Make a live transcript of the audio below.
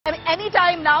I mean, any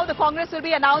time now, the Congress will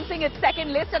be announcing its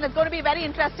second list, and it's going to be very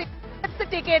interesting who gets the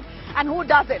ticket and who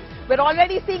doesn't. We're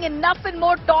already seeing enough and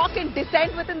more talk and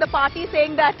dissent within the party,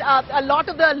 saying that a lot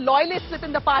of the loyalists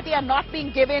within the party are not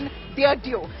being given their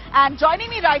due. And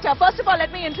joining me right here, first of all,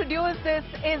 let me introduce this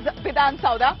is Vidhan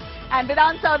Sauda. And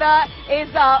Vidhan Sauda is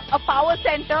a power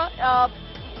center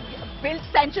built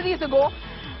centuries ago.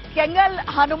 Kengal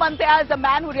Hanumantaya is the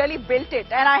man who really built it.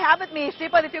 And I have with me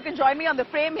Shreepada, if you can join me on the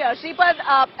frame here.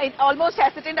 Shreepada, almost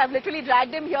hesitant. I've literally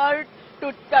dragged him here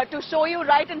to show you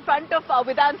right in front of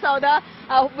Vidhan Sauda,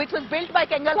 which was built by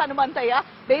Kengal Hanumantaya.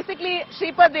 Basically,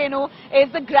 Shreepada Renu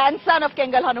is the grandson of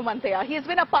Kengal Hanumantaya. He's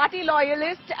been a party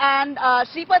loyalist, and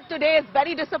Shreepada today is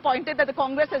very disappointed that the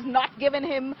Congress has not given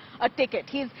him a ticket.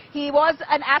 He was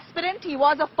an aspirant, he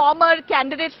was a former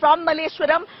candidate from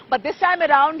Malleshwaram, but this time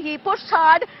around he pushed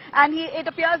hard, and it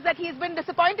appears that he's been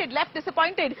disappointed, left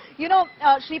disappointed. You know,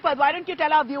 Shreepada, why don't you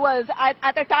tell our viewers,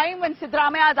 at a time when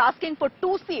Siddaramaiah is asking for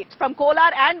 2 seats from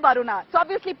Kolar and Varuna, it's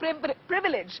obviously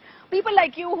privilege. People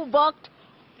like you who worked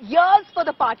years for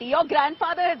the party, your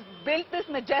grandfather has built this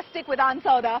majestic Vidhan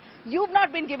Sauda, you've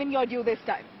not been given your due this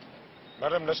time.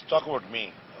 Madam, let's talk about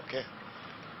me, okay?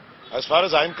 As far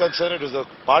as I'm concerned, it was the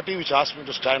party which asked me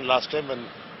to stand last time when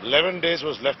 11 days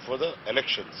was left for the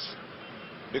elections.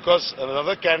 Because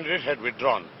another candidate had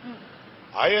withdrawn.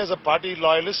 I, as a party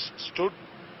loyalist, stood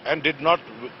and did not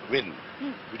win,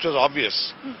 which was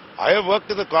obvious. I have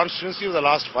worked in the constituency for the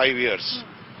last 5 years.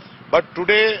 But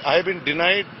today, I have been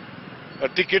denied a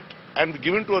ticket and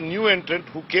given to a new entrant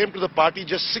who came to the party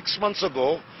just 6 months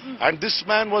ago, and this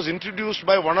man was introduced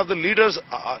by one of the leaders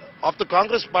of the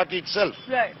Congress party itself.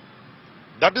 Right.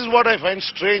 That is what I find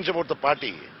strange about the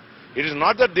party. It is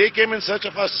not that they came in search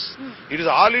of us. It is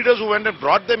our leaders who went and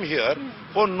brought them here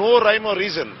for no rhyme or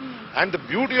reason. And the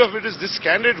beauty of it is this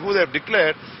candidate who they have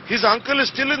declared, his uncle is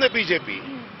still in the BJP.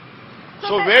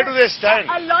 So where do they stand?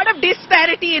 A lot of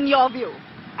disparity in your view.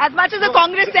 As much as the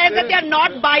Congress says that they are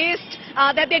not biased,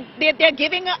 that they're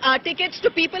giving tickets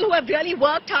to people who have really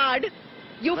worked hard,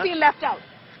 you feel left out.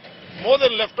 More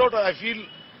than left out, I feel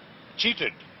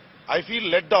cheated. I feel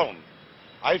let down.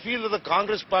 I feel that the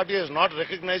Congress party has not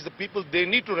recognized the people they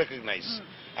need to recognize.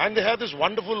 And they have this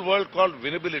wonderful word called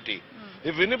winnability.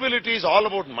 If winnability is all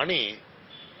about money,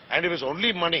 and if it's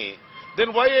only money,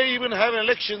 then why even have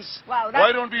elections? Wow,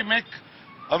 why don't we make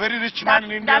a very rich man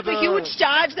in India? That's a huge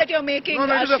charge that you're making. No,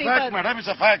 it is a fact, madam. It's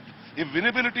a fact. If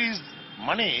winnability is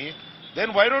money,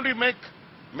 then why don't we make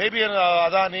maybe an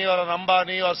Adani or an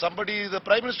Ambani or somebody the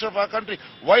Prime Minister of our country?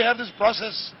 Why have this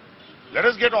process? Let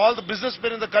us get all the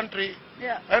businessmen in the country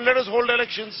and let us hold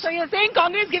elections. So you're saying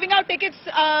Congress giving out tickets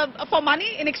for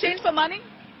money, in exchange for money?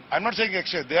 I'm not saying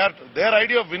exchange. Their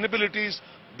idea of winnability is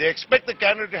they expect the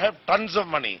candidate to have tons of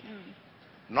money,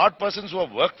 not persons who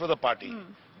have worked for the party.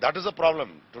 That is the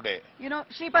problem today. You know,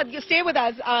 Shreepada, you stay with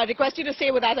us. Request you to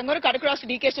stay with us. I'm going to cut across to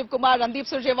DK Shivkumar,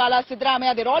 Randeep Surjewala,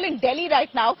 Siddaramaiah. They're all in Delhi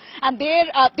right now, and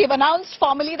they've announced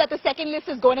formally that the second list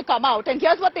is going to come out. And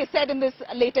here's what they said in this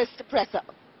latest presser.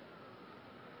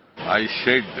 I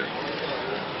said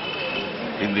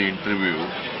in the interview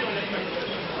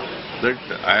that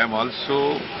I am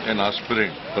also an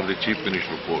aspirant for the Chief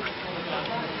Minister post.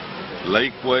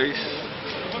 Likewise,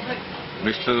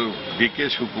 Mr.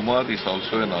 DK Shivkumar is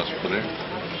also an aspirant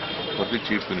for the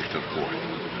Chief Minister post.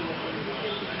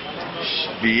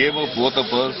 The aim of both of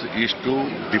us is to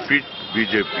defeat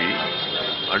BJP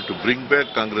and to bring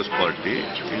back Congress party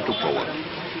into power.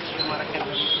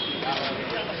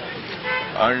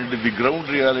 And the ground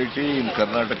reality in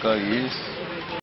Karnataka is